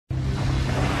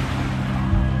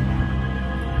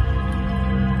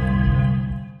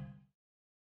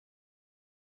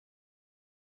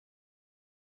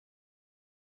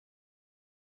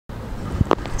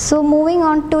So moving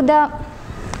on to the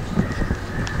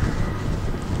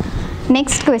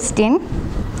next question.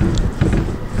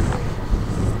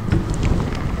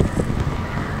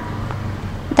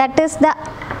 That is, the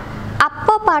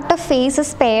upper part of face is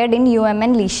spared in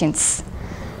UMN lesions.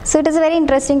 So it is a very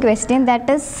interesting question. That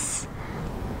is,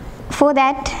 for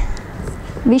that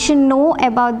we should know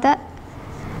about the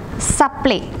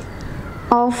supply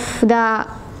of the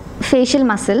facial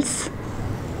muscles.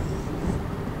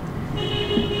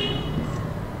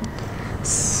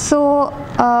 So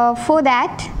for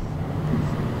that,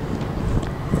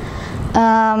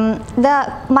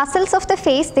 the muscles of the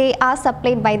face, they are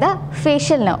supplied by the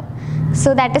facial nerve.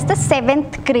 So that is the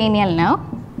 7th cranial nerve,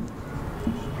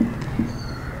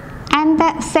 and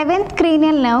the 7th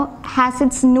cranial nerve has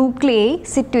its nuclei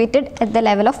situated at the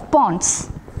level of pons.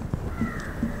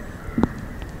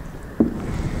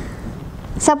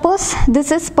 Suppose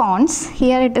this is pons,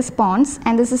 here it is pons,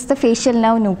 and this is the facial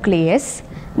nerve nucleus.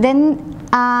 Then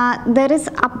there is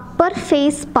upper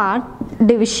face part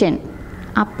division,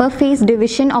 upper face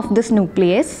division of this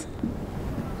nucleus,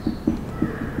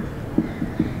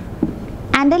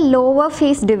 and a lower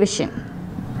face division.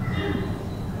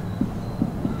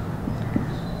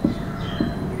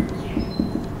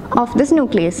 Of this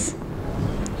nucleus.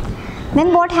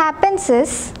 Then what happens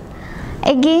is,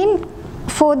 again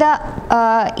for the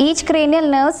each cranial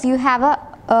nerves you have a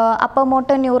upper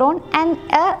motor neuron and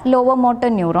a lower motor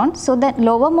neuron. So the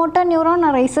lower motor neuron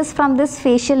arises from this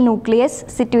facial nucleus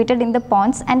situated in the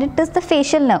pons, and it is the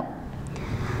facial nerve.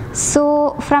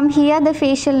 So from here the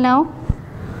facial nerve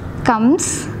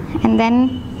comes, and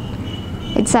then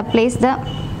it supplies the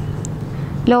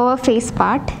lower face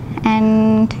part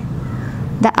and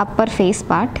the upper face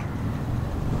part.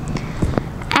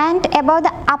 And about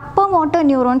the upper motor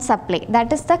neuron supply,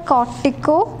 that is the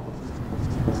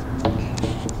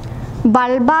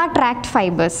cortico-bulbar tract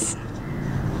fibers.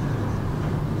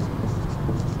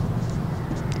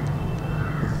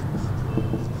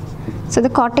 So the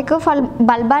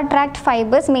cortico-bulbar tract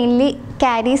fibers mainly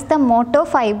carries the motor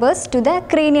fibers to the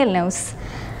cranial nerves.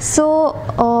 So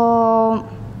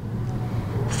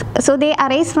they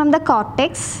arise from the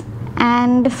cortex,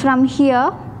 and from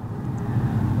here,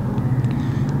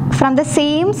 from the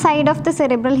same side of the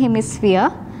cerebral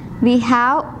hemisphere, we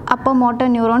have upper motor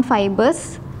neuron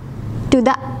fibers to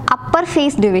the upper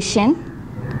face division,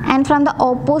 and from the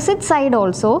opposite side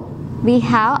also we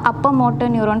have upper motor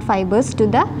neuron fibers to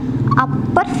the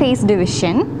upper face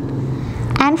division.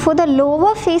 And for the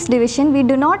lower face division, we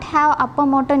do not have upper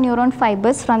motor neuron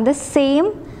fibers from the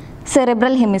same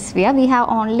cerebral hemisphere, we have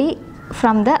only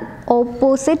from the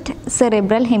opposite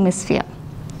cerebral hemisphere.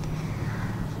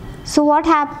 So what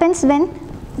happens when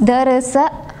there is a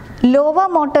lower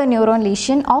motor neuron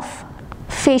lesion of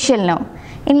facial nerve?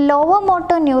 In lower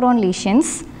motor neuron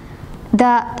lesions,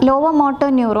 the lower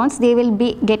motor neurons, they will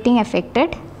be getting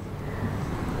affected.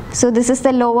 So this is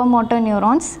the lower motor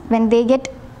neurons. When they get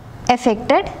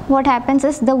affected, what happens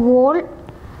is the whole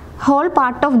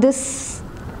part of this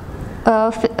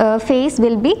face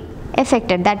will be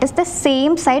affected. That is the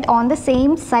same side, on the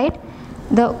same side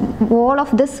the wall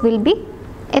of this will be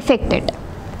affected.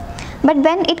 But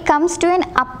when it comes to an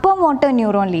upper motor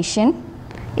neuron lesion,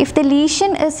 if the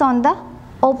lesion is on the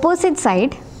opposite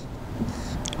side,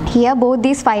 here both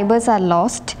these fibers are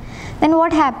lost, then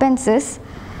what happens is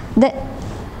the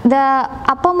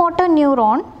upper motor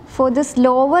neuron for this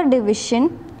lower division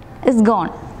is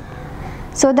gone.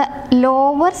 So the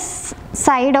lower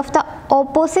side of the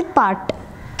opposite part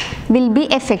will be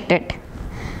affected.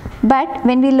 But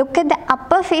when we look at the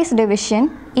upper face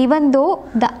division, even though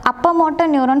the upper motor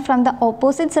neuron from the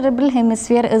opposite cerebral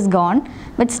hemisphere is gone,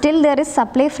 but still there is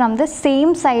supply from the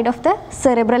same side of the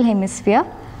cerebral hemisphere.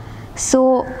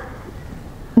 So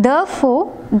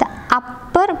therefore the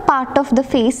upper part of the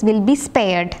face will be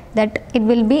spared, that it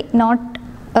will be not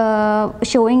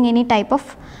showing any type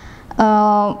of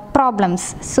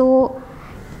problems. So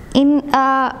in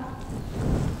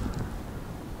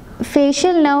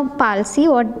facial nerve palsy,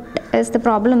 what is the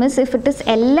problem is, if it is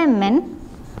LMN,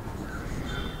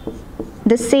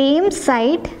 the same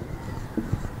side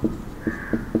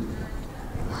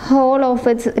whole of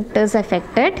it is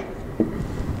affected,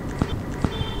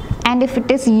 and if it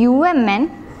is UMN,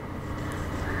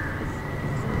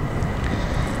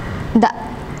 the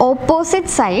opposite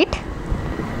side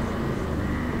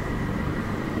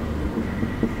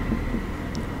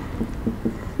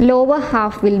lower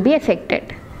half will be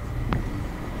affected,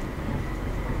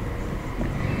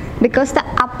 because the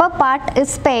upper part is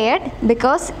spared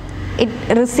because it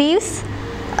receives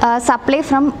supply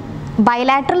from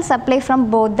bilateral supply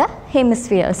from both the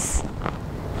hemispheres.